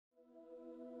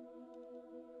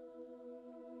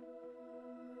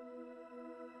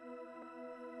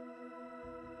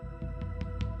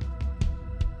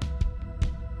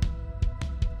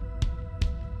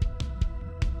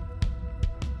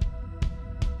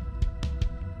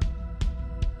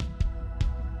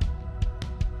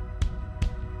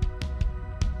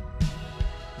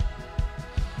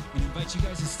invite you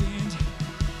guys to stand.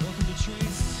 Welcome to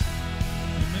Trace.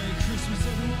 And Merry Christmas,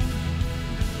 everyone.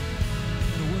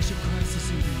 We're gonna worship Christ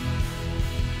this evening.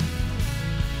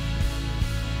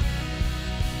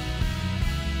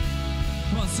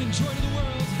 Come on, sing joy to the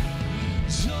world.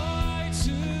 Joy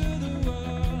to the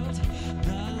world.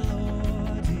 The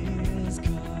Lord is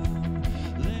come.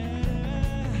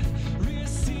 Let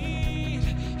receive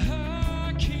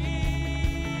her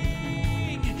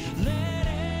King. Let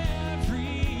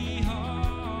every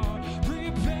heart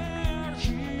prepare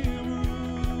him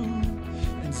room.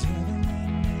 And heaven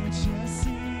and nature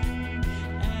sing.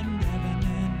 And heaven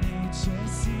and nature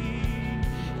sing.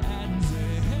 And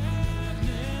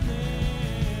heaven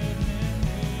and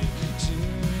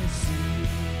nature sing.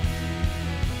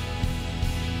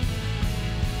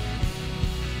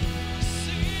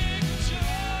 Sing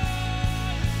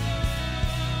joy,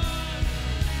 Lord.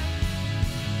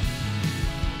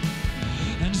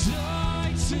 And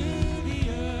joy to the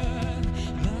earth,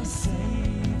 the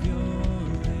Savior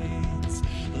reigns.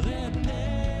 Let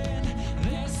men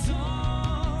their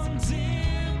songs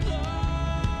employ,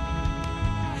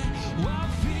 while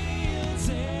fields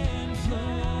and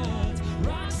floods,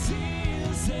 rocks,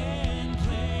 hills and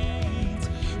plains,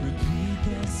 repeat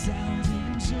their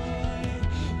sounding joy.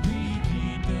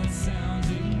 Repeat their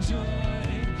sounding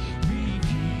joy. Repeat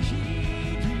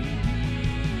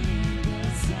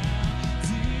their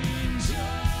sounding joy.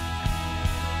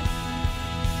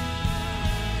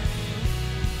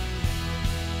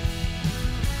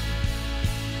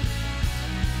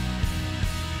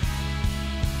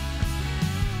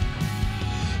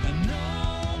 And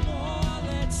no more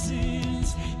let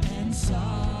sins and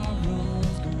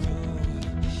sorrows grow.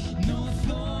 No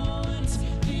thorns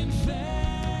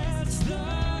infest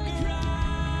the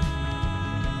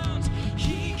ground.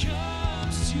 He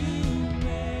comes to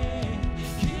make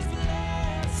his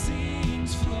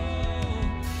blessings flow.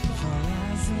 Far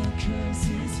as the curse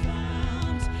is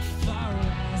found, far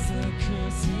as the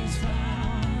curse is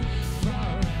found,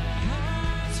 far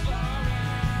as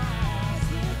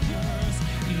the curse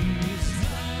is found.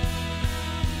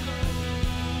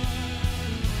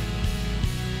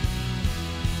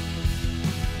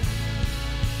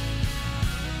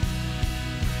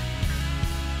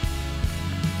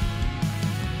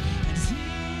 And he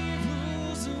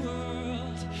rules the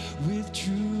world with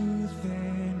truth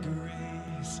and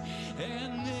grace,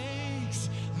 and makes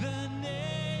the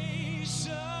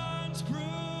nations prove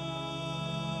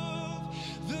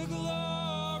the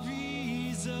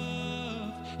glories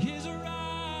of his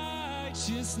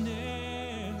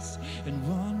righteousness, and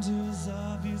wonders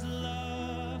of his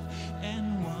love,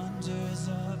 and wonders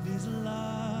of his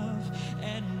love,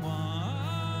 and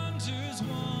wonders,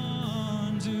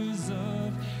 wonders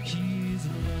of his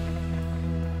love.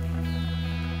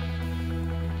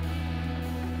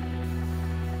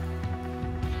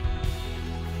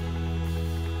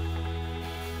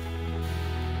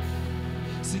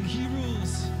 Sing, he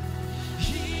rules.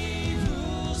 He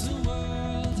rules the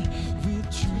world with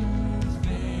truth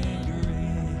and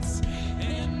grace,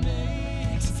 and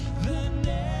makes the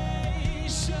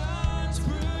nations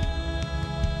prove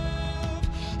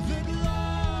the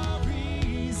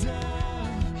glories of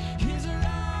his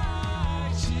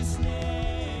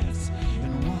righteousness,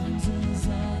 and wonders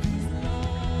of his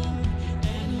love,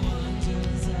 and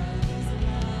wonders of his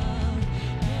love,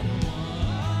 and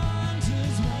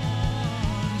wonders,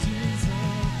 wonders of his love.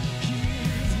 His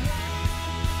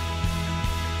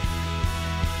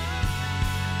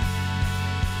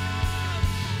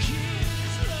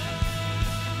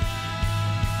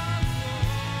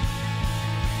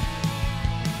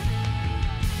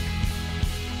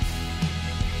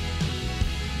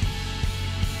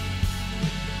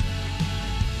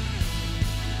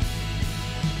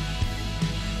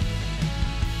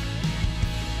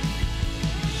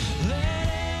Let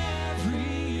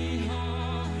every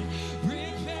heart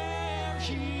prepare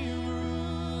him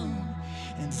room,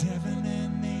 and heaven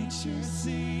and nature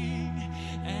sing,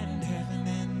 and heaven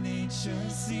and nature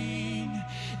sing,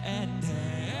 and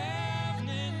heaven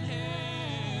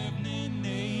and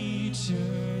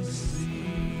nature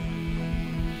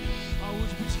sing. Oh, would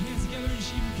you put your hands together and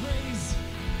just give him praise?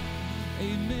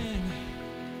 Amen.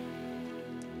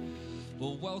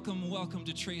 Well, welcome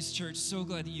to Trace Church. So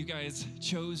glad that you guys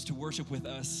chose to worship with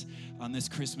us on this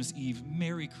Christmas Eve.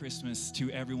 Merry Christmas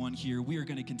to everyone here. We are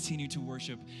going to continue to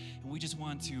worship, and we just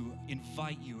want to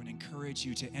invite you and encourage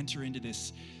you to enter into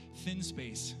this thin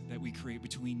space that we create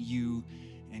between you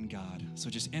and God.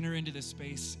 So just enter into this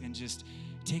space and just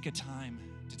take a time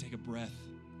to take a breath.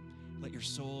 Let your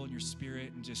soul and your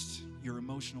spirit and just your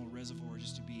emotional reservoir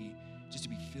just to be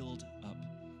filled up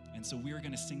And so we are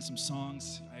going to sing some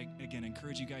songs. I, again,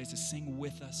 encourage you guys to sing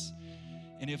with us.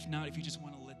 And if not, if you just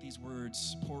want to let these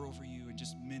words pour over you and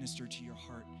just minister to your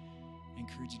heart, I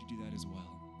encourage you to do that as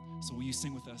well. So will you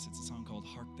sing with us? It's a song called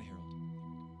Hark the Herald.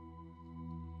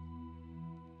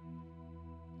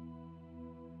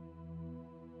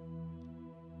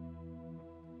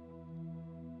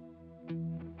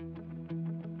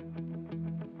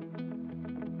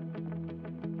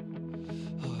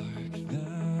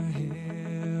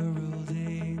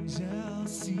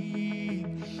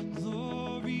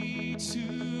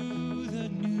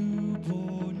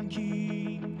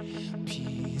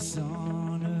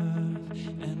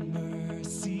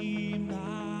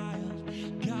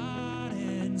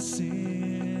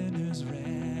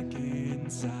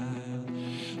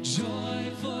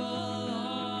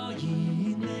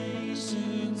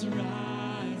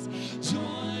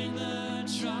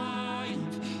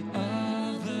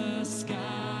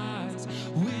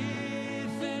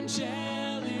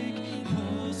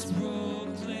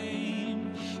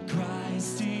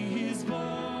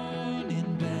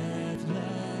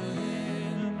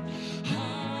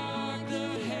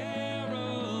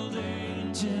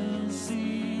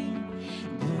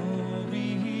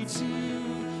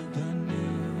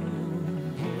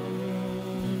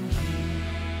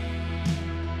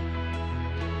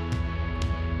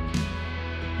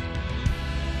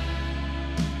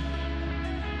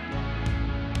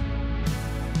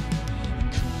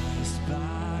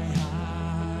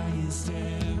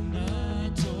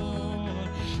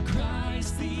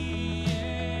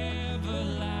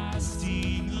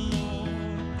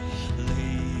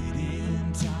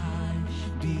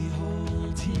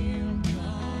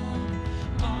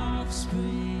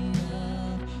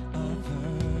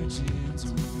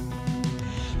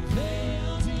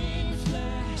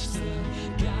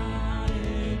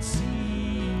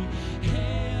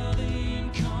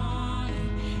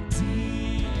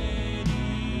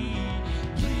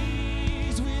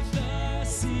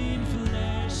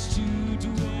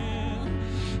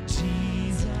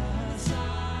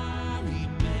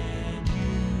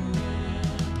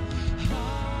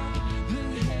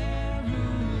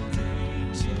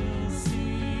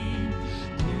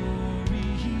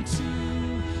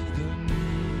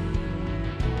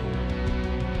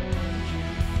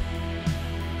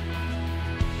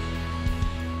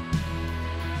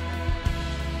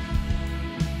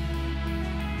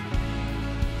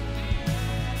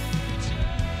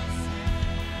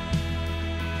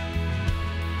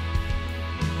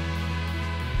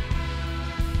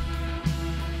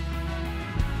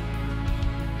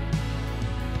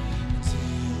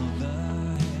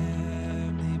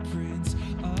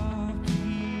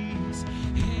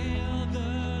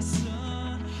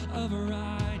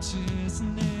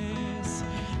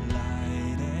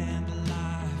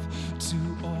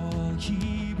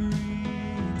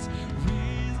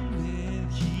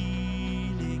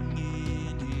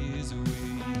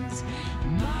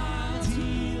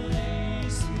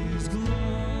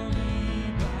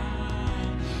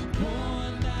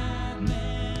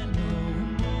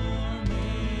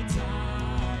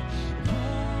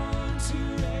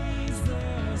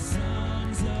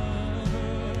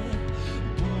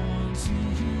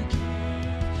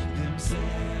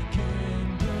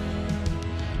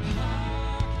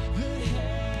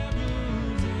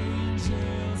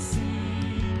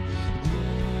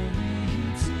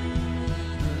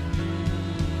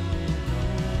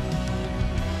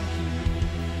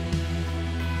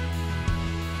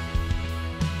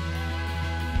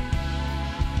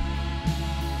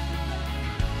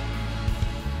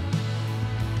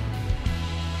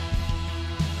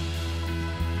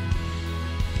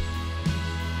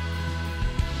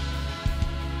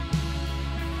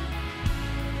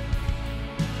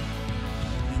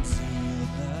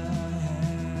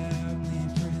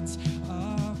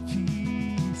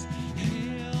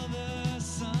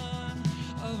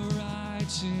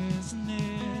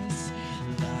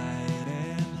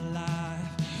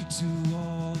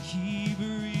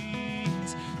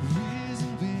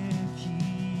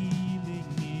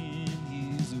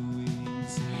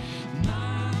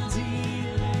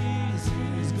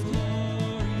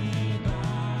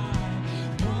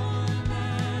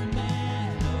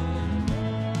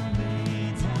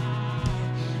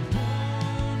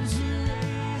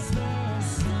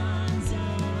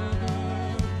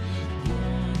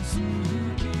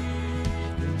 You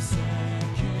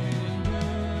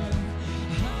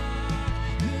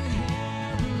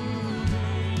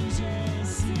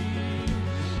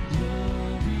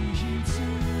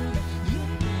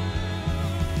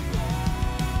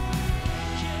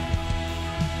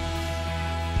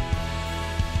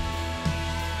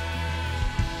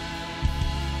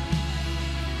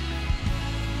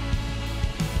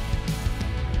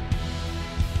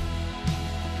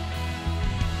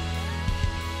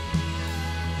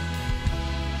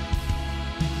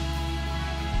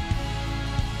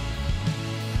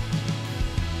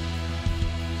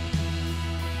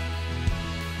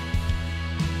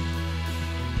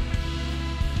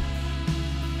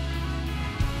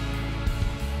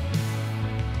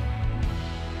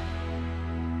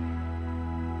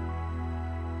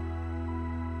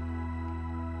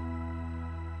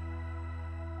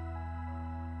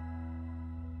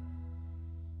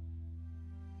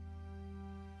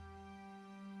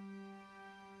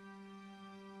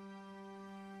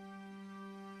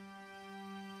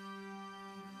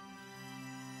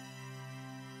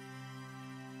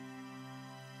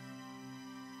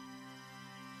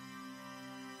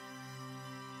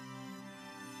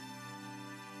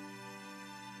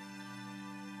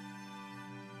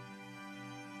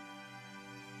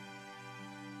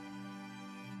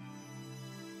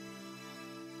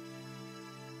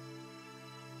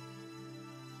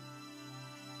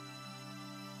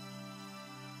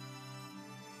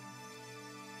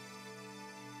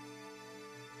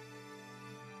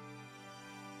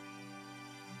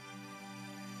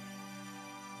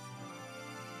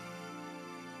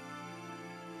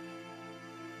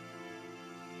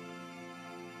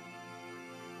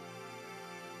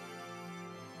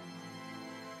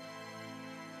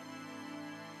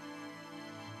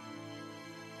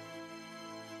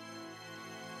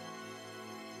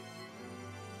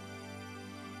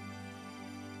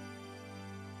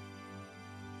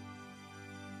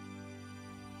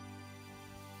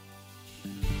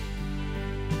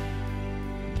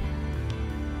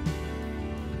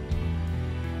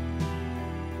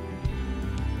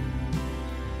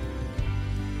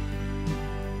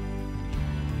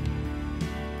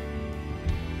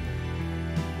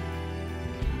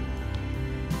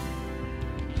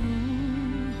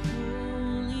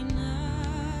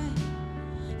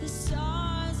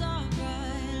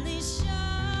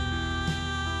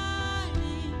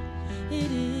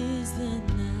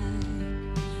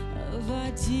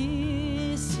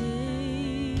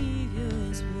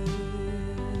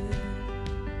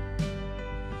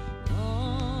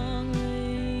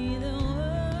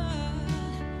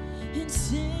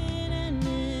sin and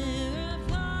error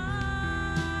finally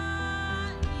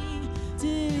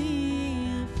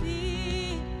defeat,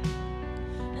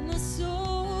 and the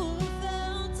soul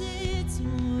felt its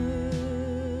worth.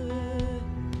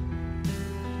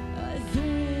 A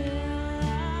thrill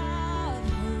of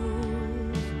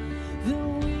hope, the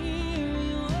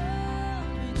weary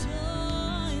world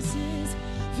rejoices,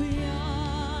 for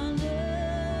yonder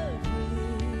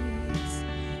breaks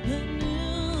a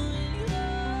new and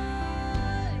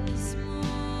glorious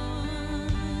morn.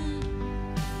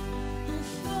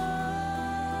 Fall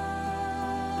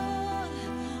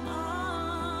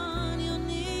on your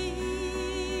knees.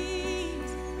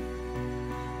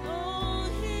 Oh,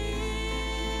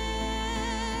 hear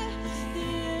the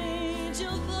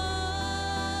angel voices.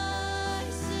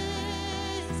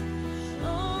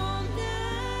 Oh, night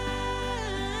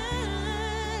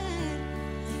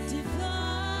divine,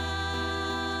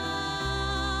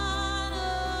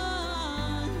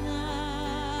 oh,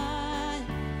 night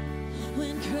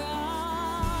when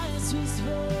Christ was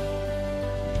born.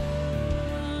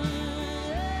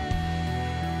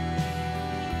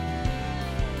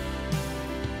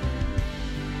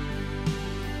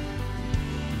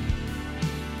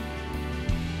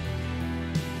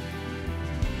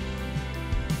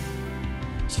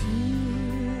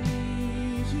 Truly,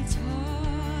 He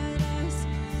taught us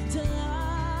to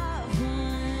love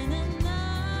one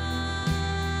another.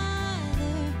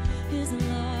 His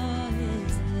law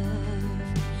is love,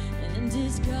 and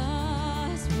His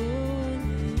gospel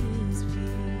is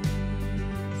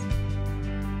peace.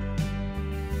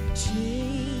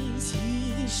 Chains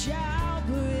He shall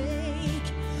break,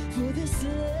 for the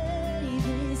slave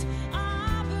is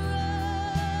our brother,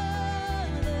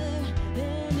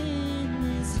 and in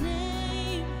His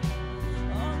name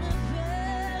all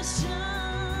oppression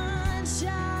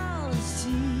shall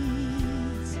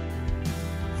cease.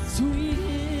 Sweet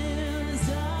hymns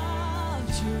of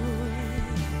joy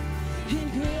and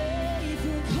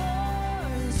grateful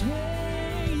chorus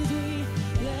raise we,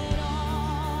 let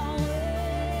all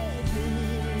within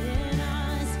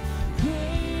us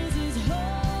praise His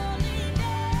holy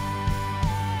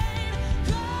name.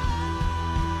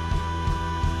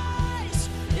 Christ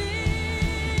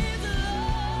is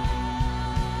Lord.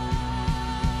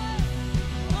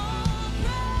 Oh,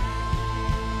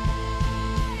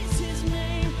 praise His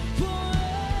name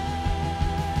forever.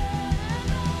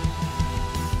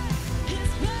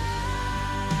 His power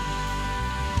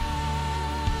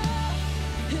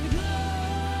and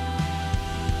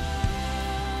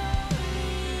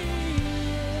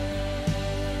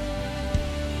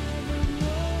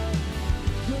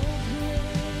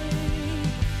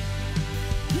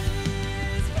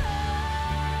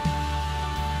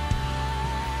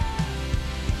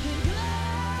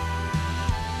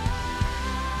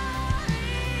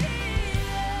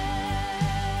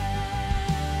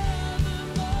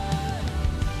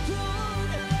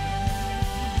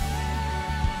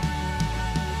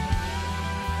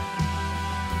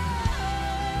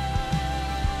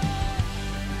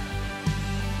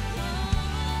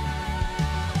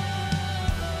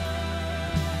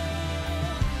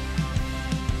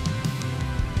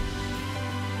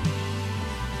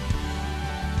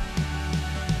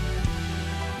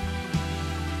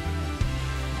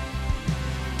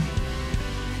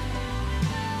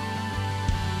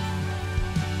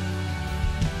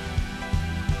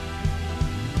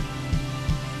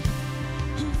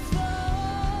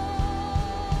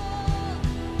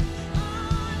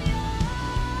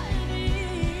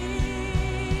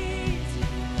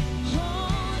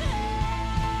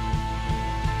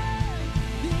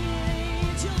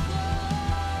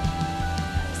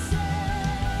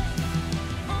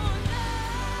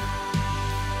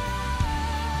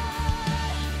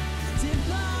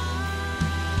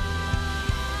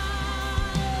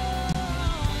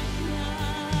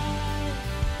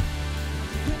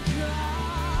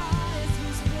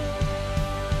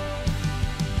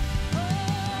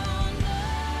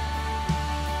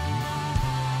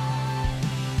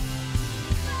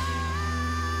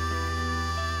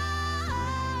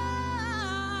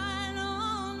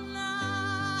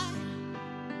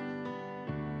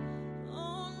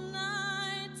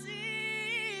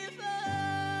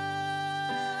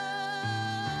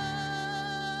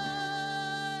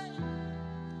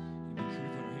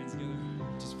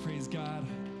God.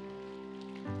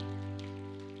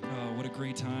 Oh, what a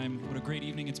great time. What a great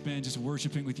evening it's been just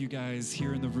worshiping with you guys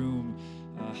here in the room.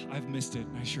 I've missed it,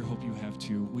 and I sure hope you have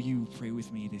too. Will you pray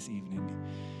with me this evening?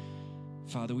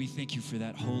 Father, we thank you for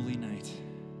that holy night,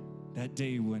 that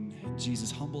day when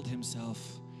Jesus humbled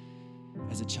himself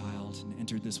as a child and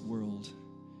entered this world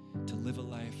to live a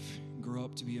life grow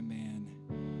up to be a man,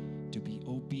 to be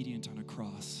obedient on a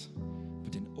cross,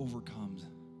 but then overcome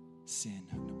sin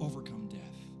and overcome death,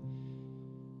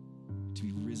 to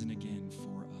be risen again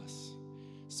for us.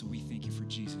 So we thank you for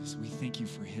Jesus. We thank you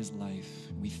for his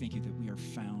life. We thank you that we are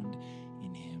found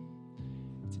in him.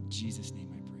 It's in Jesus' name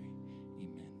I pray.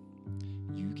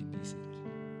 Amen. You can be seated.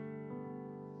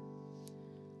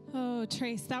 Oh,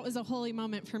 Trace, that was a holy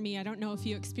moment for me. I don't know if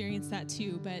you experienced that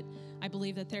too, but I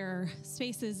believe that there are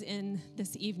spaces in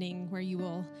this evening where you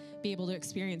will be able to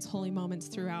experience holy moments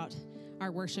throughout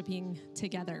our worshiping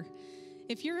together.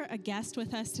 If you're a guest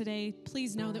with us today,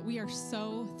 please know that we are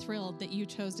so thrilled that you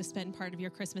chose to spend part of your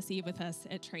Christmas Eve with us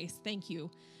at Trace. Thank you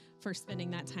for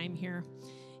spending that time here.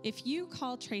 If you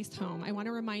call Trace home, I want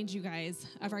to remind you guys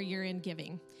of our year-end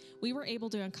giving. We were able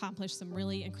to accomplish some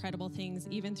really incredible things,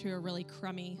 even through a really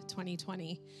crummy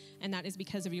 2020, and that is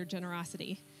because of your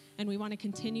generosity. And we want to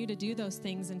continue to do those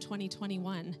things in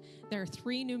 2021. There are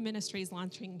 3 new ministries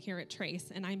launching here at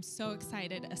Trace, and I'm so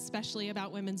excited, especially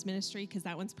about women's ministry, because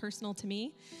that one's personal to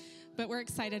me. But we're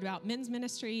excited about men's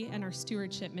ministry and our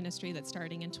stewardship ministry that's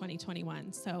starting in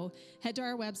 2021. So head to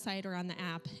our website or on the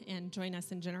app and join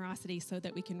us in generosity so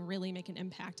that we can really make an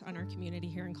impact on our community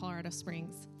here in Colorado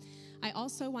Springs. I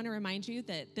also want to remind you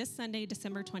that this Sunday,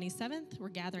 December 27th, we're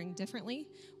gathering differently.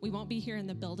 We won't be here in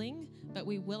the building, but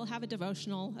we will have a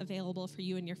devotional available for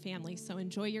you and your family. So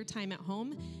enjoy your time at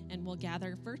home, and we'll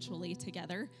gather virtually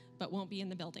together, but won't be in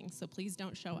the building. So please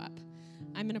don't show up.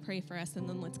 I'm going to pray for us, and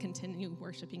then let's continue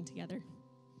worshiping together.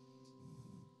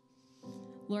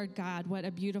 Lord God, what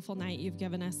a beautiful night you've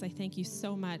given us. I thank you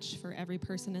so much for every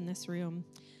person in this room.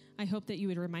 I hope that you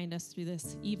would remind us through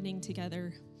this evening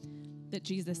together that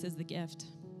Jesus is the gift.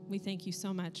 We thank you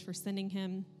so much for sending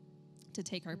him to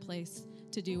take our place,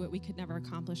 to do what we could never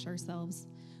accomplish ourselves.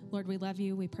 Lord, we love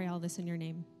you. We pray all this in your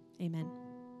name. Amen.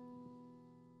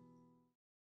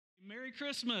 Merry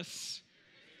Christmas.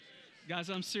 Guys,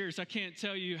 I'm serious. I can't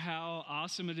tell you how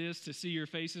awesome it is to see your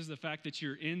faces, the fact that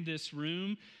you're in this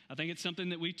room. I think it's something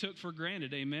that we took for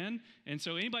granted, amen? And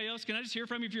so anybody else, can I just hear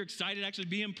from you if you're excited to actually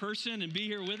be in person and be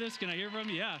here with us? Can I hear from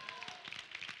you? Yeah.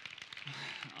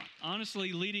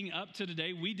 Honestly, leading up to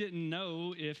today, we didn't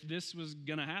know if this was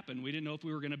going to happen. We didn't know if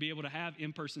we were going to be able to have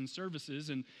in-person services,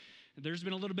 and there's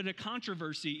been a little bit of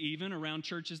controversy even around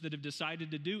churches that have decided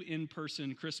to do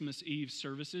in-person Christmas Eve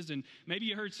services. And maybe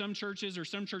you heard some churches or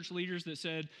some church leaders that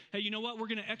said, hey, you know what? We're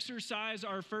going to exercise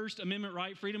our First Amendment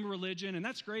right, freedom of religion. And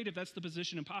that's great if that's the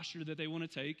position and posture that they want to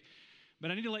take. But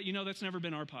I need to let you know that's never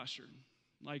been our posture.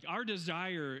 Like, our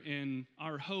desire and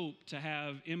our hope to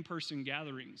have in-person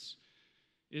gatherings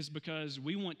is because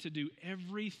we want to do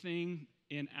everything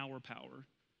in our power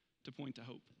to point to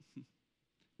hope.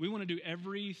 We want to do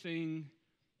everything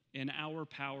in our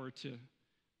power to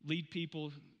lead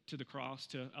people to the cross,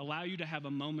 to allow you to have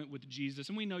a moment with Jesus.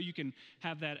 And we know you can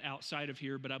have that outside of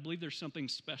here, but I believe there's something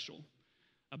special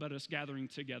about us gathering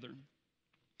together.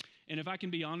 And if I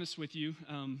can be honest with you,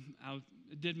 I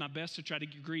did my best to try to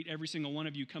greet every single one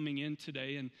of you coming in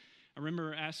today. And I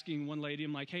remember asking one lady,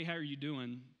 I'm like, hey, how are you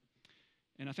doing?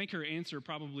 And I think her answer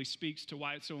probably speaks to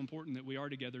why it's so important that we are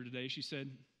together today. She said,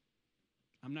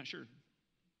 I'm not sure.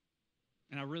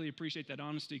 And I really appreciate that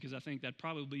honesty, because I think that'd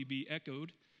probably be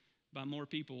echoed by more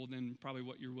people than probably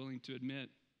what you're willing to admit.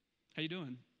 How you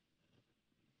doing?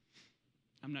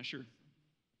 I'm not sure.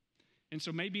 And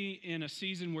so maybe in a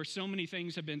season where so many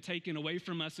things have been taken away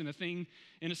from us, in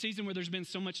a season where there's been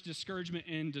so much discouragement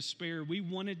and despair, we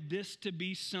wanted this to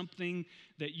be something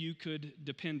that you could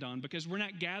depend on, because we're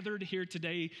not gathered here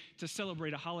today to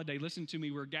celebrate a holiday. Listen to me,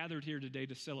 we're gathered here today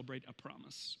to celebrate a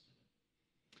promise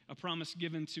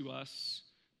given to us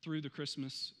through the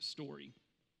Christmas story.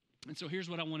 And so here's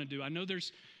what I want to do. I know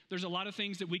there's a lot of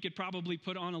things that we could probably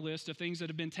put on a list of things that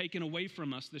have been taken away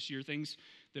from us this year, things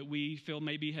that we feel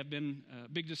maybe have been a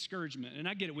big discouragement. And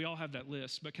I get it, we all have that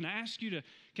list. But can I ask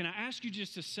you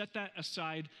just to set that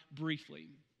aside briefly?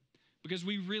 Because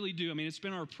we really do. I mean, it's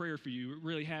been our prayer for you. It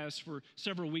really has for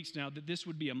several weeks now, that this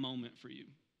would be a moment for you,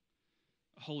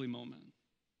 a holy moment.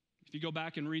 If you go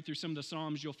back and read through some of the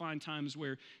Psalms, you'll find times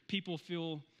where people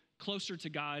feel closer to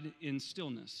God in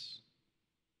stillness,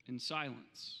 in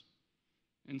silence.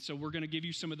 And so we're going to give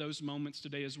you some of those moments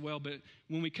today as well. But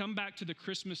when we come back to the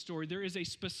Christmas story, there is a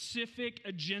specific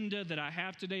agenda that I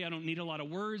have today. I don't need a lot of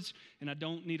words, and I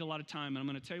don't need a lot of time. And I'm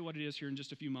going to tell you what it is here in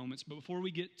just a few moments. But before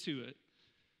we get to it,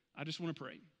 I just want to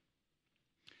pray.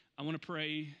 I want to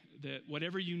pray that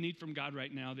whatever you need from God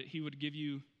right now, that He would give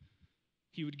you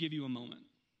a moment.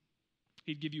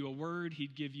 He'd give you a word.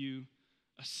 He'd give you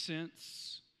a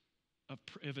sense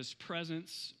of His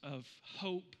presence, of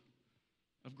hope,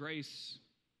 of grace.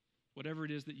 Whatever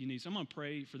it is that you need. So I'm going to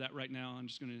pray for that right now. I'm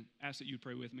just going to ask that you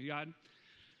pray with me. God,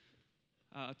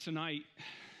 tonight,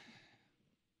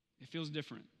 it feels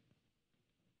different.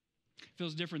 It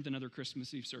feels different than other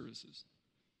Christmas Eve services.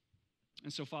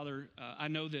 And so, Father, I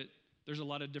know that there's a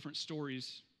lot of different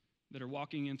stories that are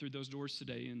walking in through those doors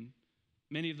today, and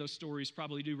many of those stories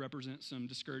probably do represent some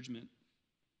discouragement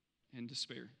and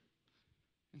despair.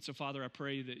 And so, Father, I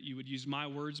pray that you would use my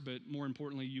words, but more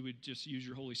importantly, you would just use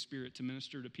your Holy Spirit to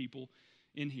minister to people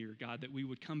in here, God, that we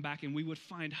would come back and we would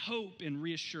find hope and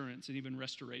reassurance and even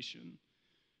restoration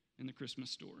in the Christmas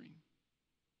story.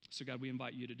 So, God, we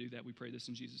invite you to do that. We pray this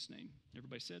in Jesus' name.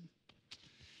 Everybody said,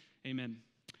 amen.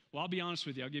 Well, I'll be honest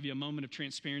with you. I'll give you a moment of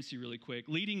transparency really quick.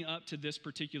 Leading up to this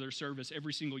particular service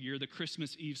every single year, the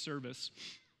Christmas Eve service,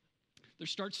 there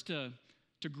starts to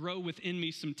grow within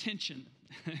me some tension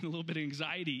and a little bit of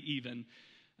anxiety even,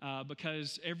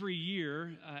 because every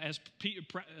year as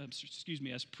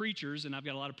preachers, and I've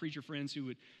got a lot of preacher friends who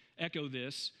would echo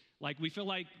this, like we feel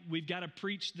like we've got to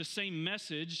preach the same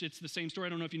message. It's the same story. I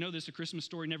don't know if you know this, the Christmas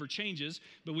story never changes,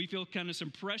 but we feel kind of some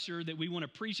pressure that we want to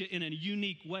preach it in a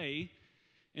unique way.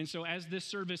 And so as this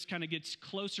service kind of gets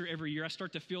closer every year, I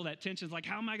start to feel that tension. It's like,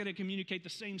 how am I going to communicate the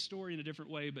same story in a different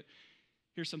way? But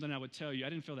here's something I would tell you. I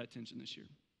didn't feel that tension this year.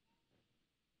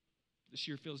 This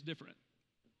year feels different.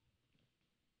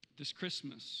 This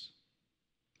Christmas,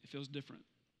 it feels different.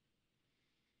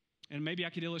 And maybe I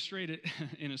could illustrate it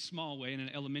in a small way, in an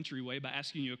elementary way, by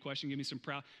asking you a question. Give me some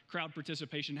crowd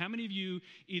participation. How many of you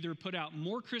either put out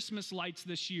more Christmas lights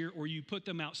this year or you put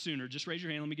them out sooner? Just raise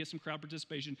your hand. Let me get some crowd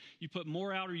participation. You put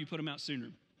more out or you put them out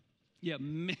sooner? Yeah,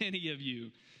 many of you.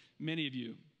 Many of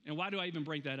you. And why do I even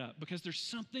bring that up? Because there's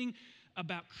something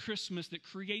about Christmas that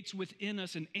creates within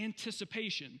us an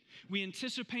anticipation. We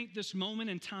anticipate this moment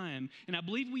in time, and I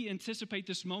believe we anticipate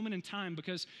this moment in time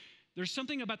because there's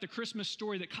something about the Christmas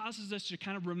story that causes us to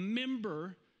kind of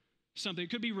remember something. It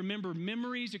could be remember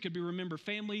memories, it could be remember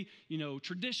family,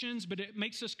 traditions, but it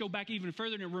makes us go back even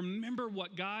further and remember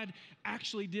what God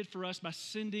actually did for us by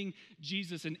sending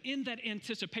Jesus. And in that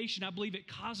anticipation, I believe it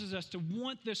causes us to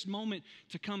want this moment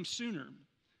to come sooner.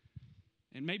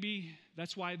 And maybe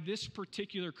that's why this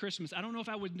particular Christmas, I don't know if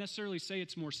I would necessarily say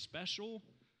it's more special,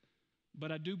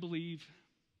 but I do believe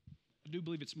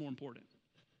it's more important.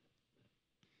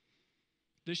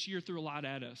 This year threw a lot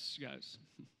at us, guys.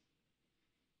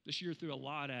 This year threw a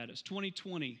lot at us.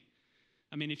 2020,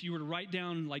 I mean, if you were to write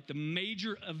down like the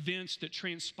major events that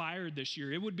transpired this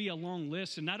year, it would be a long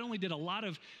list. And not only did a lot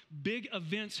of big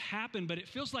events happen, but it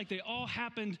feels like they all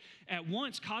happened at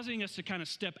once, causing us to kind of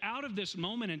step out of this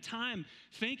moment in time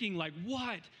thinking like,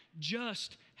 what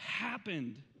just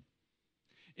happened?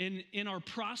 In our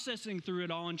processing through it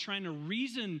all and trying to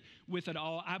reason with it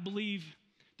all, I believe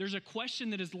there's a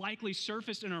question that has likely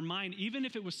surfaced in our mind, even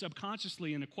if it was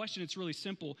subconsciously, and a question that's really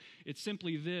simple. It's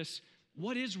simply this: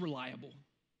 what is reliable?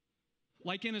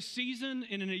 Like in a season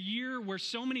and in a year where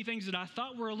so many things that I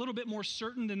thought were a little bit more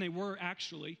certain than they were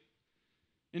actually,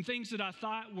 and things that I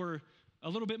thought were a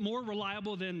little bit more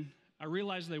reliable than I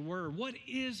realized they were, what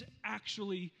is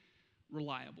actually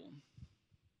reliable?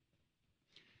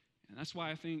 And that's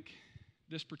why I think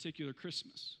this particular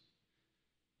Christmas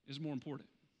is more important.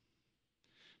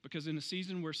 Because in a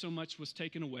season where so much was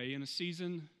taken away, in a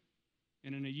season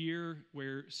and in a year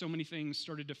where so many things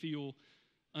started to feel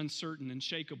uncertain and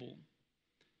shakeable,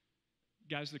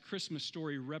 guys, the Christmas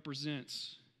story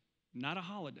represents not a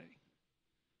holiday,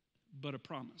 but a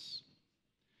promise.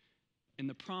 And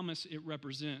the promise it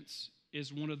represents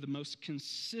is one of the most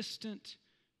consistent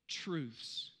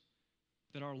truths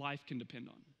that our life can depend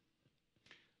on.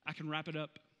 I can wrap it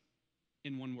up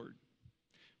in one word.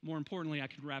 More importantly, I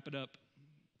can wrap it up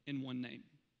in one name: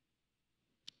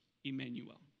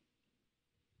 Emmanuel.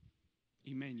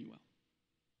 Emmanuel.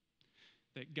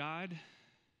 That God,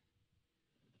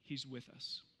 He's with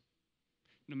us.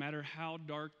 No matter how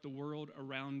dark the world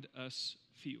around us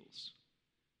feels.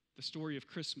 The story of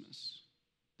Christmas,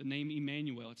 the name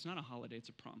Emmanuel, it's not a holiday, it's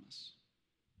a promise.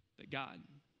 That God,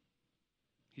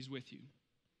 He's with you.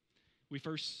 We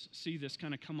first see this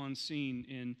kind of come on scene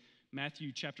in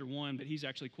Matthew chapter 1, but he's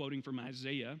actually quoting from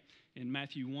Isaiah. In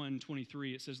Matthew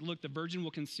 1:23, it says, "Look, the virgin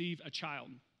will conceive a child.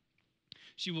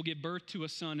 She will give birth to a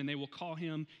son, and they will call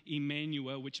him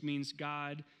Emmanuel," which means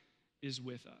God is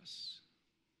with us.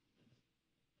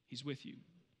 He's with you.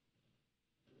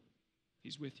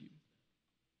 He's with you.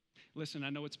 Listen, I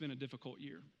know it's been a difficult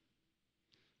year.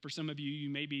 For some of you, you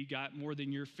maybe got more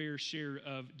than your fair share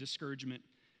of discouragement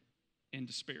and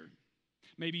despair.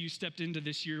 Maybe you stepped into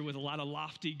this year with a lot of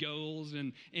lofty goals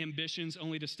and ambitions,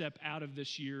 only to step out of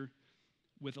this year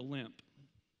with a limp.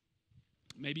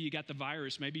 Maybe you got the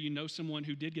virus. Maybe you know someone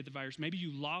who did get the virus. Maybe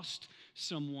you lost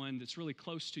someone that's really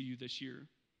close to you this year.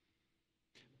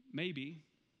 Maybe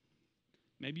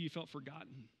you felt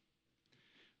forgotten.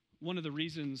 One of the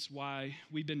reasons why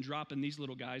we've been dropping these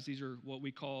little guys, these are what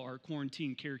we call our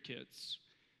quarantine care kits.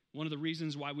 One of the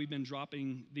reasons why we've been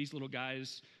dropping these little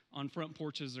guys on front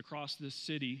porches across this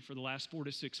city for the last 4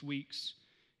 to 6 weeks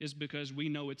is because we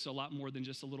know it's a lot more than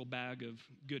just a little bag of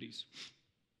goodies.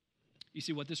 You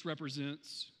see, what this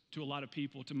represents to a lot of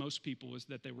people, to most people, is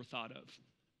that they were thought of.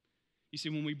 You see,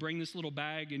 when we bring this little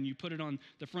bag and you put it on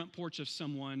the front porch of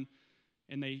someone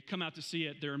and they come out to see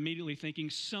it, they're immediately thinking,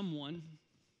 someone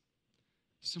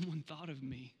thought of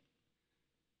me.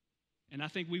 And I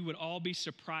think we would all be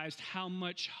surprised how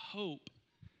much hope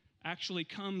actually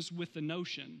comes with the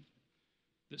notion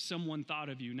that someone thought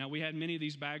of you. Now, we had many of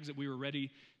these bags that we were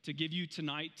ready to give you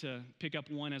tonight to pick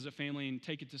up one as a family and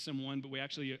take it to someone, but we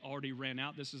actually already ran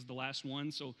out. This is the last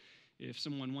one, so if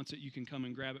someone wants it, you can come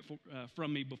and grab it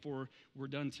from me before we're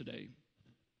done today.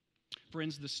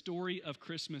 Friends, the story of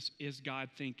Christmas is God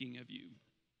thinking of you.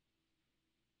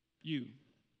 You.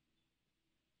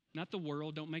 Not the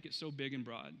world. Don't make it so big and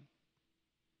broad.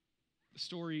 The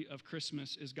story of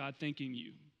Christmas is God thinking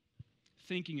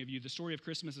of you. The story of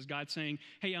Christmas is God saying,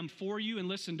 hey, I'm for you, and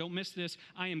listen, don't miss this,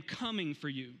 I am coming for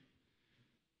you.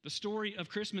 The story of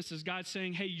Christmas is God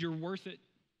saying, hey, you're worth it.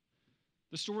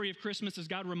 The story of Christmas is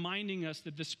God reminding us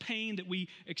that this pain that we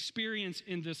experience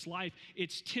in this life,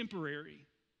 it's temporary.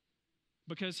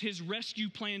 Because his rescue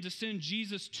plan to send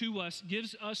Jesus to us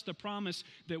gives us the promise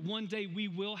that one day we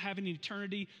will have an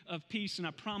eternity of peace. And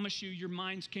I promise you, your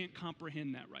minds can't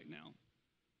comprehend that right now.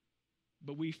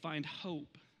 But we find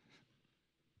hope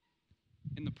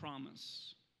in the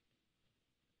promise.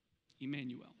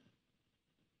 Emmanuel.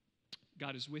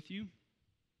 God is with you,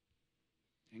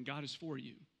 and God is for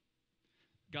you.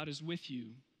 God is with you,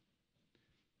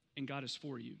 and God is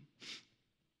for you.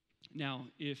 Now,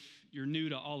 if you're new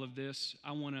to all of this,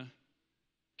 I want to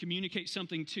communicate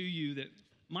something to you that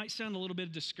might sound a little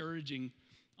bit discouraging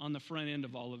on the front end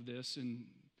of all of this, and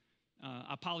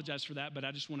I apologize for that, but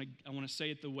I want to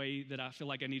say it the way that I feel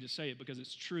like I need to say it because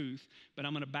it's truth, but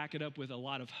I'm going to back it up with a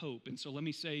lot of hope. And so let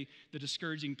me say the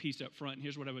discouraging piece up front, and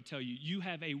here's what I would tell you. You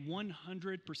have a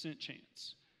 100%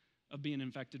 chance of being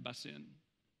infected by sin.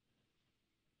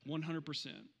 100%.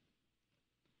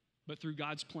 But through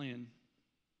God's plan,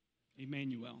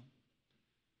 Emmanuel,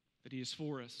 that he is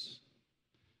for us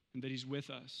and that he's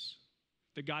with us,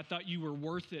 that God thought you were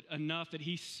worth it enough that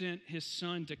he sent his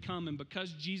son to come. And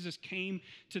because Jesus came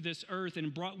to this earth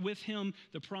and brought with him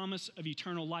the promise of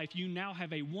eternal life, you now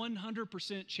have a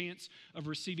 100% chance of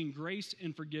receiving grace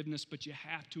and forgiveness, but you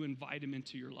have to invite him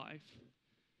into your life.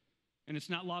 And it's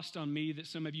not lost on me that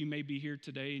some of you may be here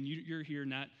today and you're here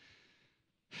not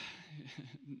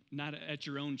at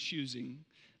your own choosing.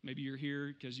 Maybe you're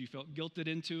here because you felt guilted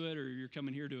into it, or you're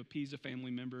coming here to appease a family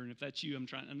member. And if that's you, I'm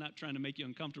not trying to make you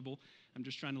uncomfortable. I'm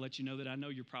just trying to let you know that I know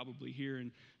you're probably here.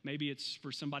 And maybe it's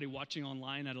for somebody watching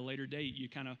online at a later date. You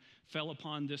kind of fell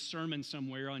upon this sermon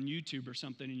somewhere on YouTube or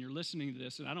something, and you're listening to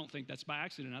this. And I don't think that's by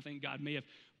accident. I think God may have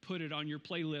put it on your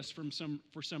playlist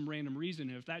for some random reason.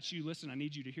 And if that's you, listen, I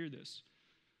need you to hear this.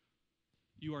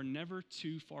 You are never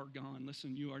too far gone.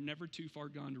 Listen, you are never too far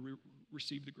gone to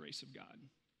receive the grace of God.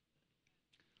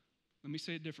 Let me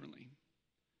say it differently.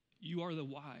 You are the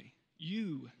why.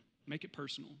 You, make it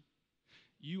personal.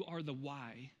 You are the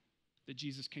why that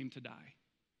Jesus came to die.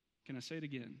 Can I say it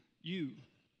again? You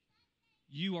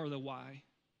are the why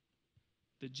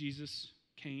that Jesus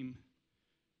came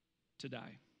to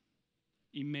die.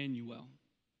 Emmanuel.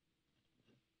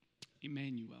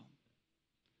 Emmanuel.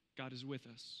 God is with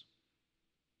us.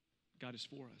 God is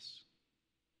for us.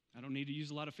 I don't need to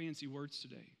use a lot of fancy words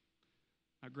today.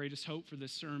 My greatest hope for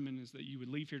this sermon is that you would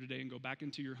leave here today and go back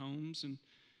into your homes. And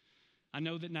I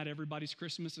know that not everybody's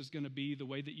Christmas is going to be the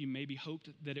way that you maybe hoped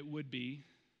that it would be,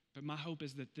 but my hope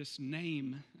is that this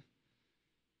name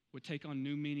would take on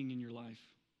new meaning in your life.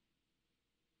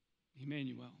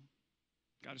 Emmanuel.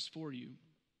 God is for you,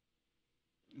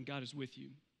 and God is with you.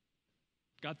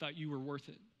 God thought you were worth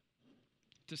it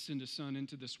to send his son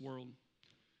into this world,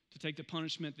 to take the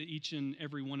punishment that each and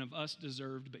every one of us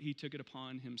deserved, but he took it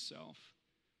upon himself.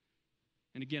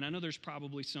 And again, I know there's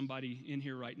probably somebody in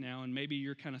here right now, and maybe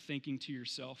you're kind of thinking to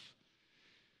yourself,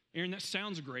 Aaron, that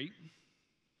sounds great,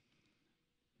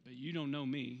 but you don't know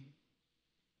me,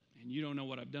 and you don't know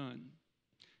what I've done.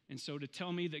 And so to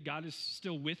tell me that God is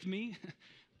still with me,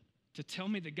 to tell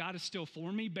me that God is still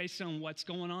for me based on what's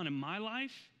going on in my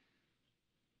life,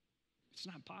 it's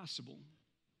not possible.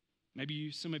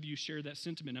 Maybe some of you share that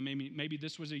sentiment. I mean, maybe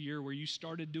this was a year where you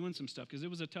started doing some stuff because it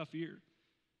was a tough year.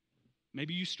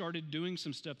 Maybe you started doing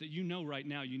some stuff that you know right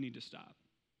now you need to stop.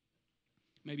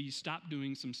 Maybe you stopped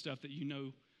doing some stuff that you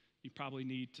know you probably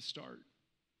need to start.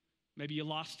 Maybe you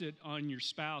lost it on your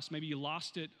spouse. Maybe you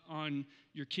lost it on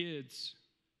your kids.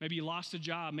 Maybe you lost a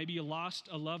job. Maybe you lost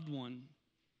a loved one.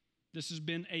 This has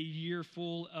been a year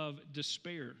full of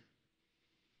despair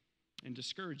and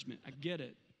discouragement. I get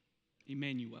it.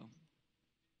 Emmanuel.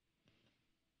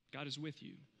 God is with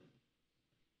you.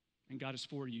 And God is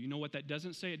for you. You know what that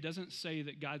doesn't say? It doesn't say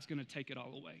that God's going to take it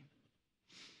all away.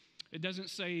 It doesn't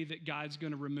say that God's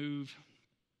going to remove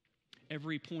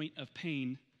every point of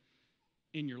pain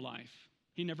in your life.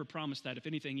 He never promised that. If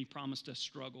anything, he promised us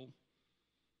struggle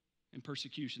and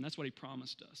persecution. That's what he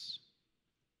promised us.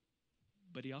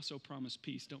 But he also promised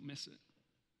peace. Don't miss it.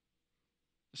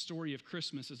 The story of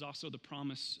Christmas is also the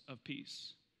promise of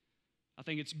peace. I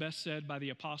think it's best said by the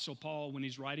Apostle Paul when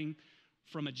he's writing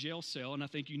from a jail cell, and I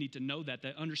think you need to know that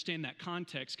understand that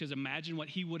context, because imagine what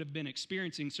he would have been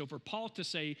experiencing. So for Paul to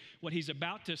say what he's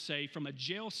about to say from a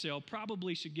jail cell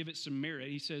probably should give it some merit.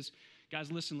 He says, guys,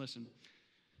 listen.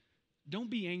 Don't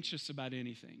be anxious about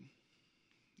anything,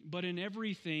 but in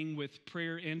everything with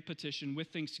prayer and petition, with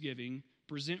thanksgiving,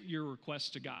 present your requests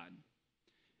to God.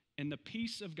 And the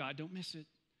peace of God, don't miss it,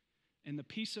 and the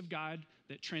peace of God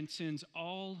that transcends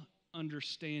all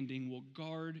understanding will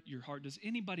guard your heart. Does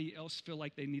anybody else feel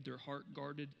like they need their heart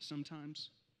guarded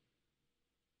sometimes?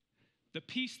 The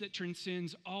peace that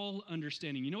transcends all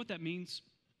understanding. You know what that means?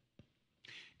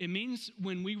 It means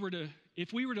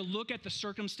if we were to look at the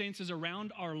circumstances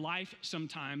around our life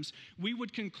sometimes, we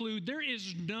would conclude there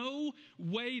is no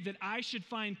way that I should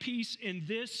find peace in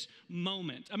this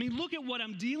moment. I mean, look at what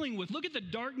I'm dealing with. Look at the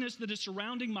darkness that is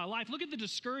surrounding my life. Look at the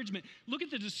discouragement. Look at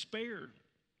the despair.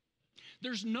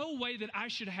 There's no way that I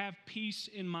should have peace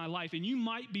in my life. And you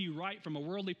might be right from a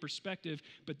worldly perspective,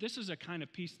 but this is a kind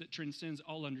of peace that transcends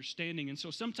all understanding. And so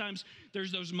sometimes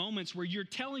there's those moments where you're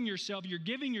telling yourself, you're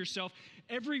giving yourself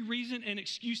every reason and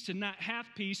excuse to not have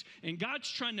peace, and God's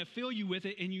trying to fill you with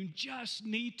it, and you just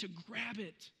need to grab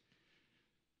it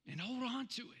and hold on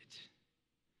to it.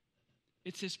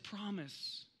 It's his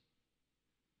promise.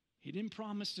 He didn't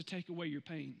promise to take away your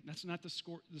pain. That's not the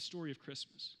story of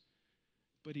Christmas.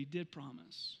 But he did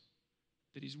promise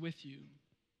that he's with you,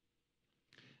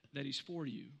 that he's for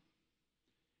you.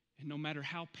 And no matter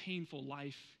how painful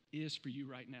life is for you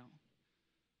right now,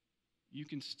 you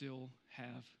can still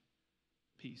have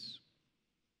peace.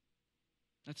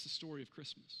 That's the story of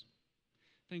Christmas.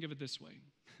 Think of it this way.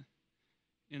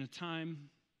 In a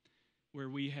time where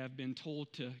we have been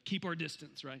told to keep our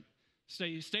distance, right?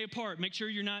 Stay apart. Make sure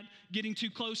you're not getting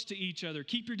too close to each other.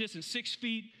 Keep your distance 6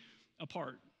 feet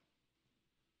apart.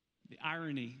 The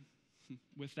irony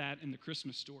with that in the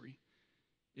Christmas story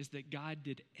is that God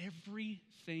did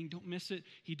everything, don't miss it,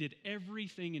 he did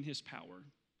everything in his power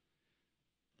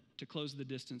to close the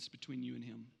distance between you and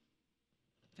him.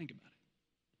 Think about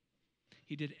it.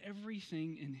 He did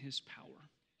everything in his power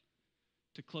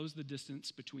to close the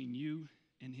distance between you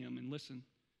and him. And listen,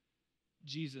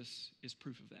 Jesus is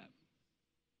proof of that.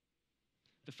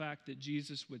 The fact that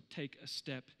Jesus would take a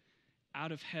step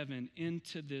out of heaven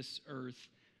into this earth,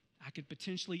 I could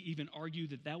potentially even argue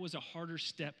that was a harder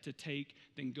step to take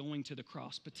than going to the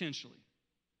cross, potentially.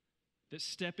 That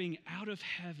stepping out of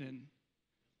heaven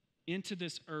into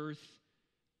this earth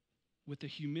with the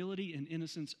humility and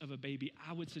innocence of a baby,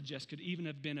 I would suggest could even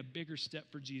have been a bigger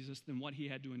step for Jesus than what he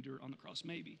had to endure on the cross.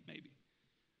 Maybe.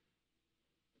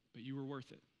 But you were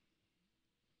worth it.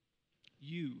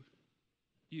 You're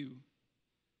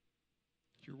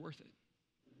worth it.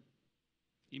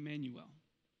 Emmanuel.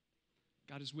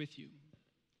 God is with you,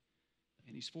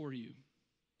 and he's for you.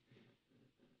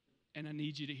 And I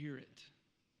need you to hear it.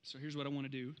 So here's what I want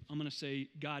to do. I'm going to say,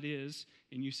 God is,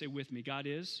 and you say with me, God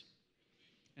is.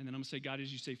 And then I'm going to say, God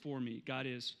is, you say for me. God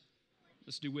is.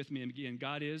 Let's do with me again.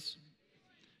 God is.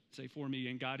 Say for me,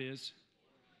 and God is.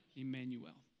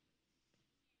 Emmanuel.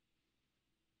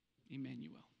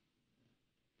 Emmanuel.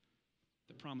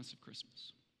 The promise of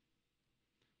Christmas.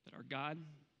 That our God,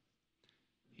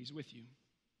 he's with you.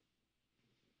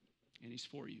 And he's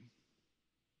for you.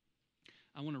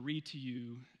 I want to read to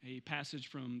you a passage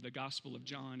from the Gospel of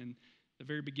John in the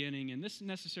very beginning. And this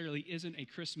necessarily isn't a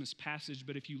Christmas passage,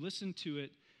 but if you listen to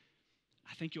it,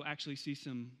 I think you'll actually see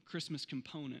some Christmas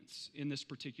components in this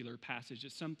particular passage.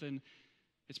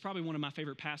 It's probably one of my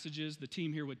favorite passages. The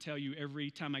team here would tell you every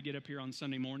time I get up here on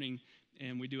Sunday morning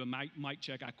and we do a mic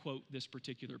check, I quote this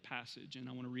particular passage, and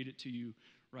I want to read it to you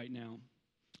right now.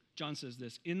 John says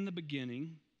this, "In the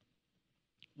beginning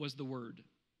was the Word,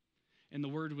 and the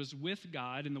Word was with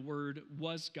God, and the Word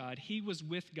was God. He was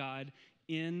with God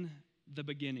in the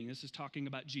beginning. This is talking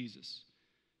about Jesus.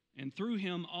 And through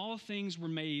him, all things were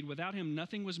made. Without him,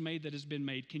 nothing was made that has been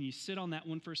made. Can you sit on that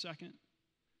one for a second?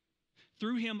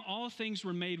 Through him, all things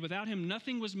were made. Without him,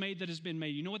 nothing was made that has been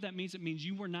made. You know what that means? It means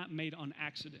you were not made on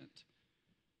accident.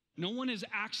 No one is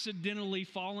accidentally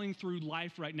falling through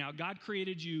life right now. God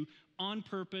created you on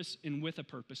purpose and with a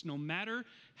purpose. No matter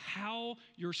how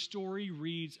your story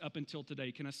reads up until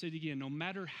today. Can I say it again? No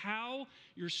matter how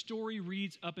your story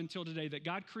reads up until today, that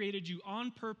God created you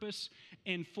on purpose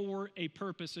and for a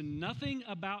purpose. And nothing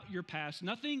about your past,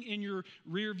 nothing in your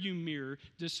rearview mirror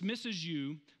dismisses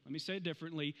you. Let me say it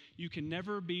differently. You can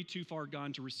never be too far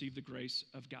gone to receive the grace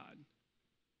of God.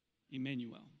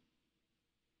 Emmanuel.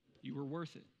 You were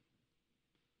worth it.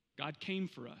 God came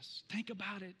for us. Think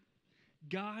about it.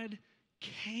 God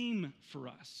came for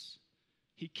us.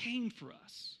 He came for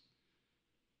us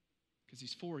because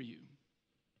he's for you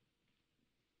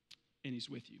and he's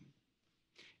with you.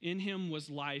 In him was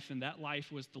life, and that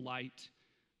life was the light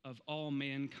of all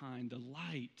mankind. The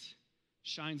light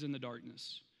shines in the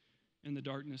darkness, and the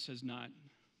darkness has not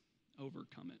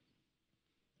overcome it.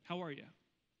 How are you?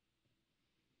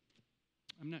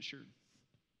 I'm not sure.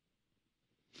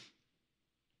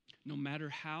 No matter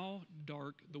how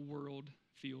dark the world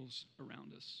feels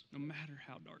around us, no matter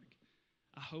how dark,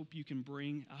 I hope you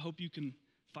can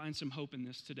find some hope in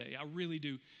this today. I really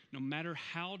do. No matter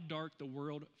how dark the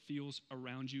world feels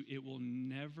around you, it will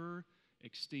never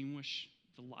extinguish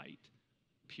the light,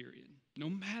 period. No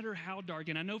matter how dark.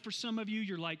 And I know for some of you,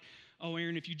 you're like, oh,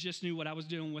 Aaron, if you just knew what I was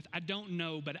dealing with. I don't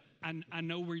know, but I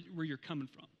know where you're coming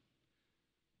from.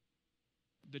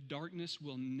 The darkness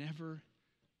will never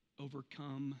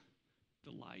overcome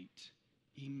the light.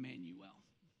 Emmanuel.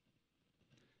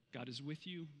 God is with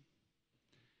you,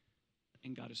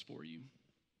 and God is for you.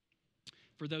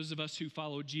 For those of us who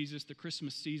follow Jesus, the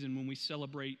Christmas season, when we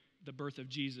celebrate the birth of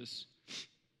Jesus,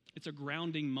 it's a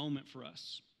grounding moment for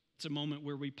us. It's a moment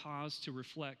where we pause to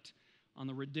reflect on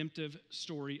the redemptive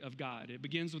story of God. It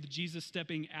begins with Jesus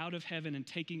stepping out of heaven and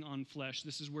taking on flesh.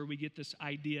 This is where we get this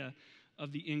idea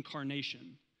of the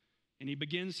incarnation. And he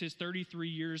begins his 33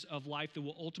 years of life that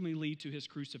will ultimately lead to his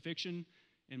crucifixion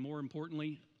and, more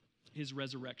importantly, his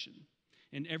resurrection.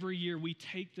 And every year we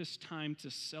take this time to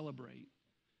celebrate,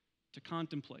 to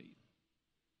contemplate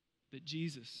that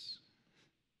Jesus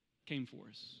came for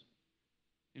us,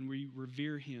 and we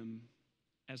revere him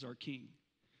as our King.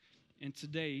 And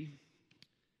today,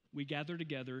 we gather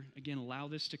together, again, allow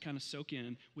this to kind of soak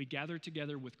in. We gather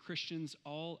together with Christians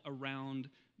all around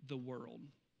the world.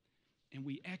 And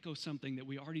we echo something that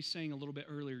we already sang a little bit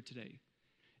earlier today.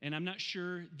 And I'm not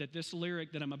sure that this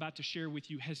lyric that I'm about to share with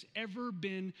you has ever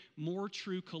been more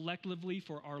true collectively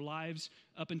for our lives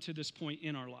up until this point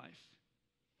in our life.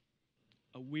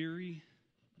 A weary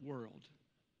world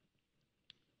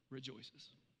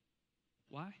rejoices.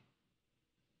 Why?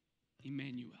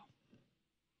 Emmanuel.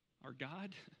 Our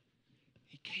God,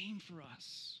 he came for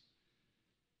us.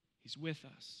 He's with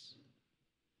us.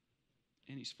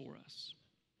 And he's for us.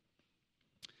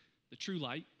 The true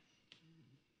light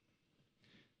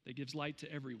that gives light to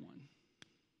everyone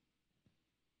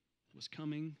was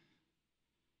coming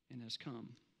and has come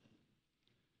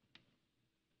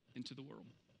into the world.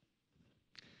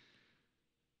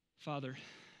 Father,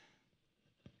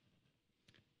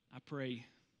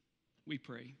 we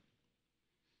pray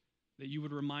that you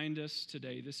would remind us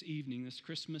today, this evening, this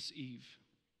Christmas Eve,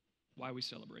 why we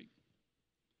celebrate.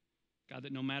 God,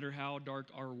 that no matter how dark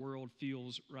our world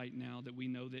feels right now, that we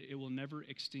know that it will never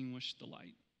extinguish the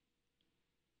light.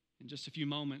 In just a few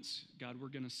moments, God, we're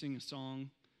going to sing a song,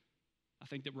 I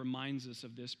think, that reminds us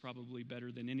of this probably better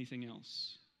than anything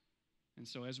else. And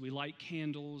so as we light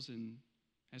candles and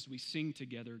as we sing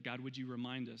together, God, would you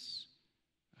remind us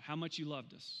how much you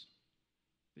loved us,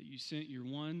 that you sent your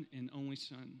one and only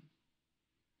Son.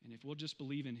 And if we'll just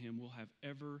believe in him, we'll have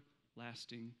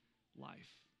everlasting life.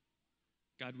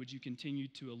 God, would you continue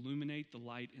to illuminate the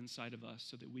light inside of us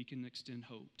so that we can extend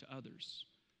hope to others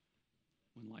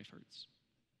when life hurts.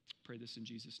 Pray this in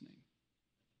Jesus' name.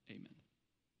 Amen.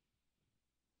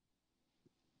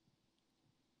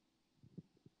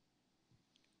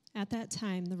 At that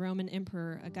time, the Roman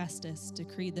Emperor Augustus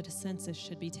decreed that a census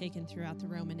should be taken throughout the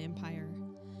Roman Empire.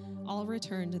 All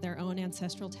returned to their own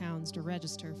ancestral towns to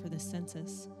register for this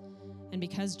census. And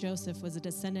because Joseph was a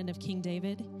descendant of King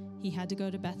David, he had to go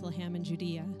to Bethlehem in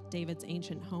Judea, David's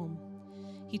ancient home.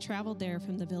 He traveled there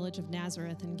from the village of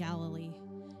Nazareth in Galilee.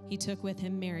 He took with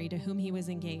him Mary, to whom he was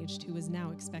engaged, who was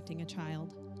now expecting a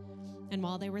child. And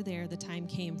while they were there, the time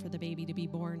came for the baby to be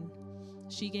born.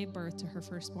 She gave birth to her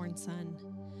firstborn son.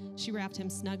 She wrapped him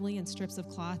snugly in strips of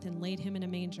cloth and laid him in a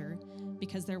manger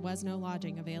because there was no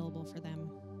lodging available for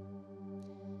them.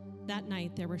 That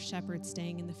night there were shepherds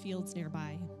staying in the fields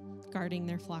nearby, guarding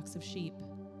their flocks of sheep.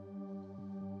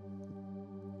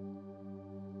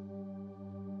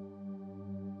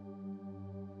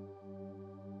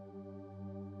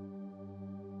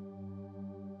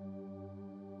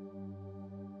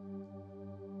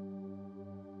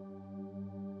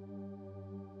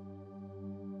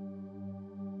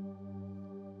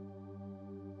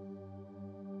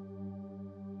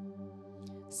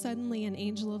 Suddenly an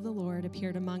angel of the Lord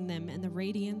appeared among them, and the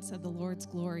radiance of the Lord's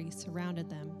glory surrounded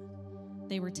them.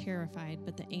 They were terrified,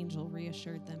 but the angel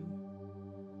reassured them.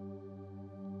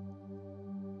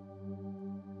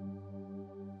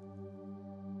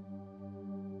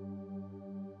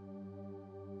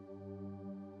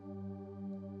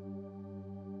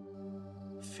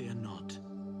 Fear not,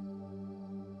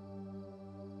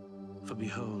 for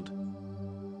behold,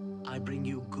 I bring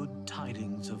you good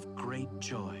tidings of great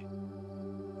joy,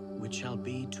 which shall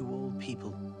be to all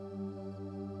people.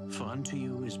 For unto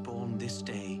you is born this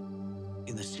day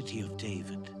in the city of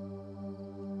David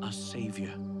a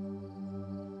Savior,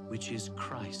 which is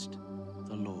Christ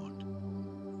the Lord.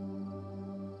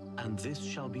 And this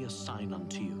shall be a sign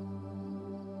unto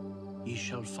you. Ye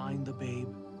shall find the babe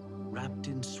wrapped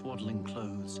in swaddling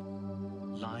clothes,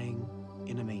 lying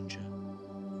in a manger.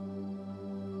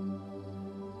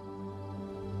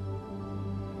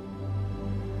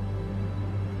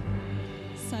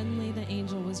 Suddenly the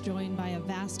angel was joined by a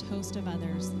vast host of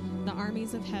others, the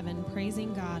armies of heaven,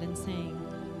 praising God and saying,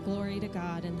 "Glory to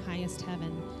God in highest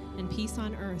heaven, and peace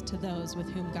on earth to those with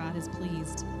whom God is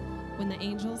pleased." When the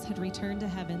angels had returned to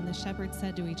heaven, the shepherds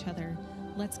said to each other,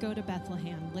 "Let's go to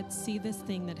Bethlehem. Let's see this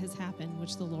thing that has happened,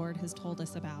 which the Lord has told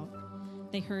us about."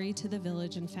 They hurried to the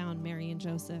village and found Mary and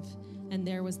Joseph, and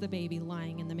there was the baby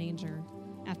lying in the manger.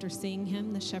 After seeing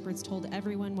him, the shepherds told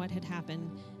everyone what had happened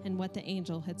and what the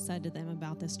angel had said to them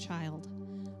about this child.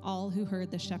 All who heard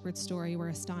the shepherd's story were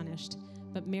astonished,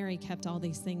 but Mary kept all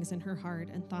these things in her heart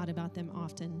and thought about them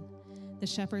often. The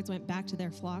shepherds went back to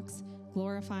their flocks,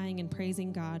 glorifying and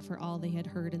praising God for all they had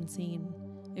heard and seen.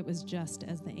 It was just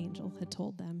as the angel had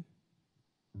told them.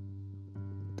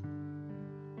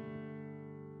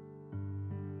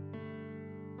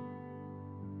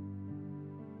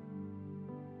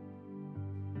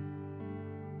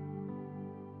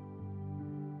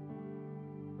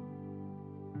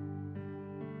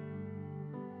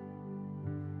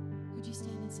 Would you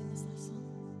stand and sing this last song?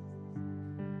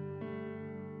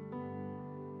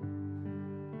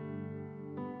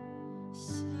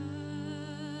 Silent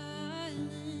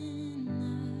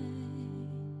night,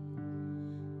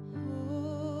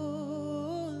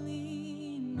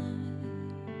 holy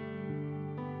night,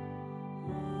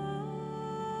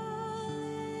 all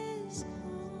is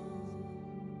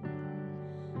calm,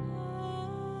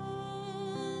 all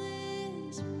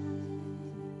is round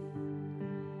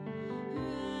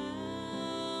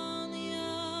the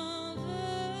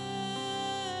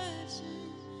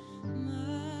virgin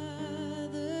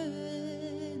mother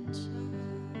and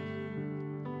child,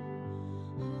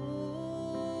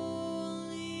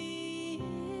 holy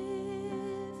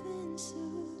infant, so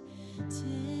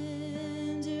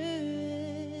tender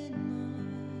and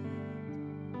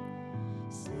mild,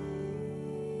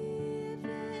 sleep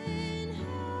in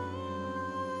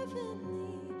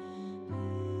heavenly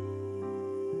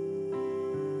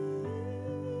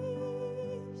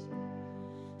peace.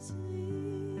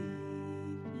 Sleep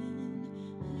in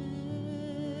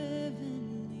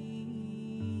heavenly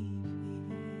peace.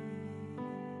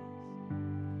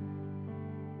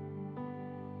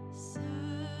 Silent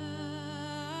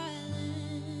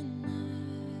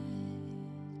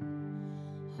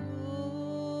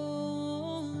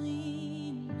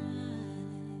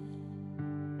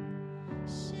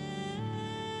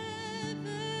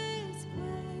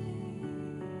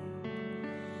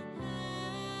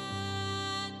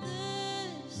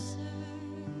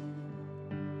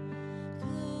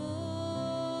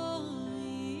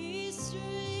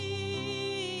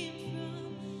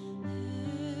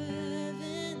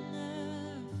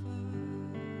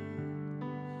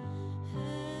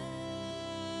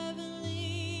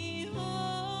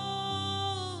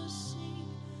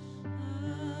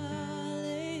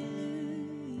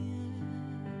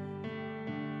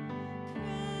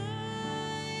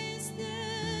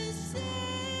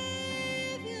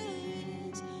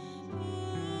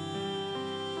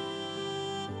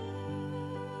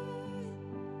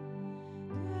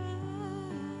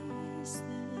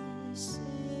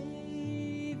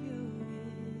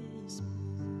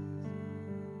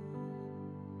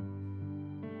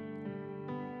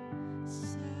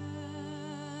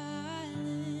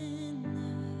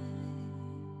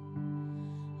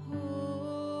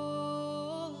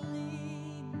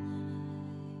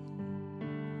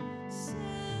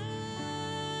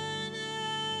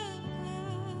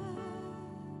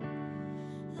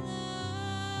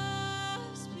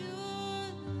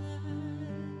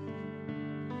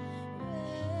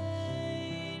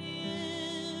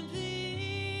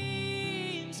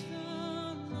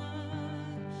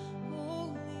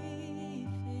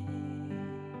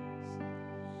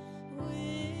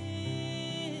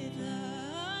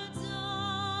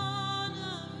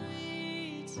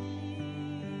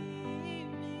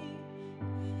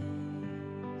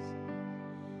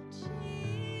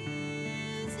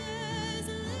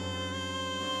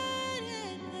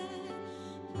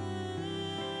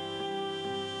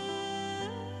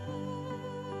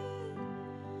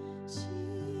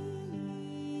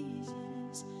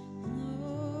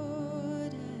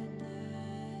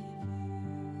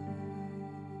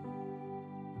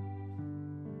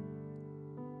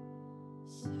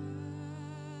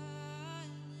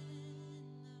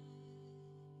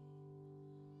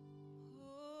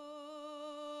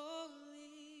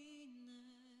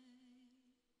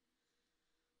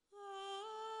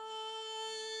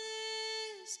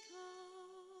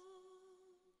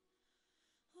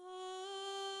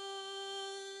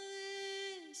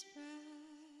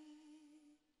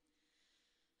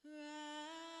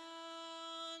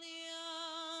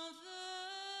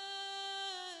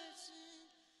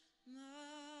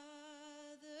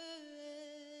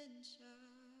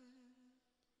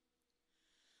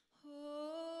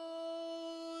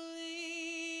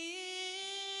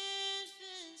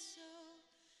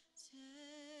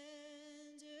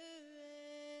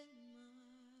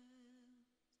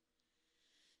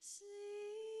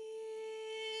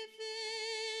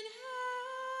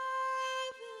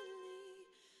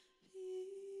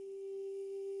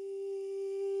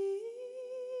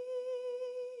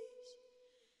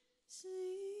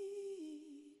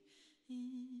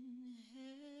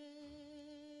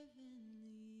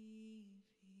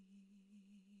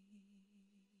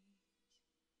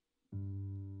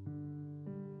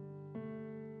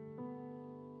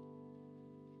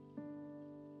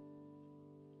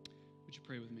you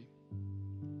pray with me?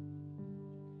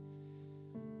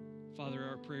 Father,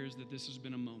 our prayer is that this has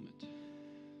been a moment,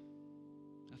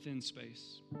 a thin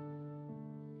space,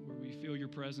 where we feel your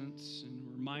presence and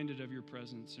we're reminded of your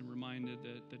presence and reminded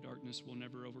that the darkness will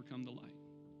never overcome the light.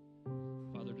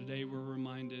 Father, today we're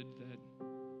reminded that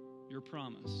your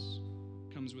promise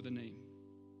comes with a name,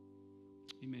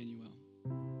 Emmanuel.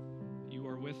 You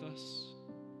are with us,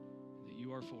 that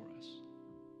you are for us.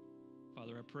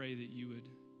 Father, I pray that you would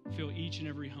fill each and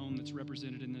every home that's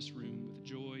represented in this room with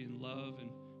joy and love and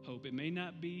hope. It may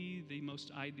not be the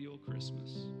most ideal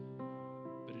Christmas,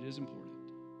 but it is important.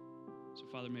 So,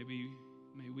 Father, may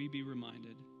we be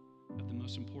reminded of the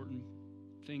most important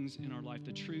things in our life,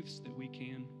 the truths that we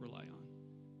can rely on,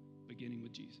 beginning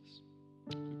with Jesus.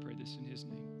 We pray this in his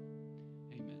name.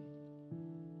 Amen.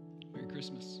 Merry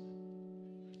Christmas.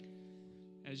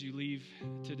 As you leave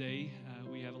today,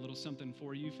 we have a little something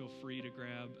for you. Feel free to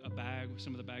grab a bag.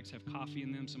 Some of the bags have coffee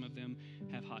in them. Some of them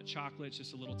have hot chocolate.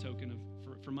 Just a little token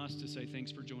from us to say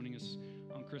thanks for joining us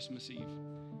on Christmas Eve.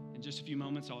 In just a few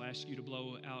moments, I'll ask you to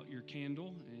blow out your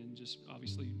candle and just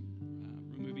obviously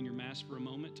removing your mask for a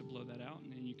moment to blow that out,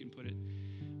 and then you can put it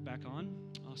back on.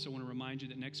 I also want to remind you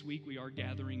that next week we are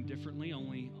gathering differently,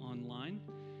 only online.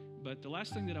 But the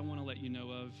last thing that I want to let you know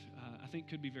of, I think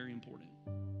could be very important.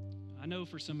 I know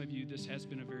for some of you, this has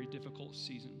been a very difficult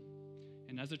season.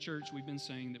 And as a church, we've been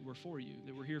saying that we're for you,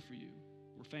 that we're here for you.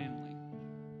 We're family.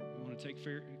 We want to take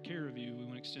care of you. We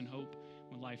want to extend hope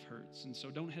when life hurts. And so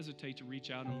don't hesitate to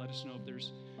reach out and let us know if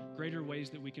there's greater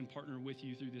ways that we can partner with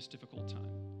you through this difficult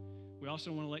time. We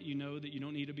also want to let you know that you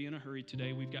don't need to be in a hurry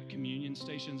today. We've got communion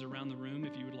stations around the room.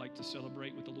 If you would like to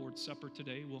celebrate with the Lord's Supper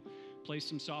today, we'll play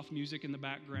some soft music in the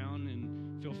background,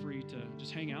 and feel free to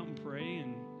just hang out and pray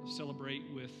and celebrate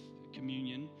with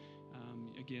communion.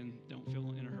 Again, don't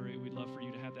feel in a hurry. We'd love for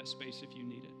you to have that space if you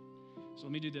need it. So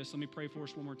let me do this. Let me pray for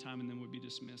us one more time, and then we'll be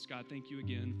dismissed. God, thank you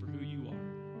again for who you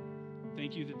are.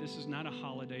 Thank you that this is not a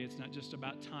holiday. It's not just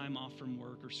about time off from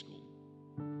work or school.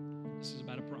 This is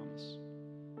about a promise.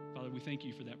 Father, we thank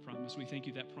you for that promise. We thank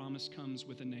you that promise comes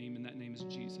with a name, and that name is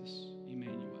Jesus,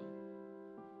 Emmanuel.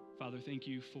 Father, thank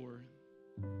you for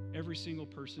every single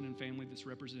person and family that's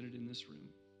represented in this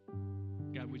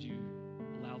room. God, would you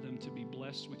allow them to be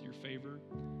blessed with your favor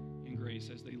and grace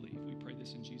as they leave? We pray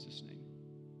this in Jesus' name.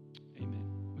 Amen.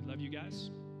 We love you guys.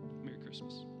 Merry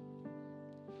Christmas.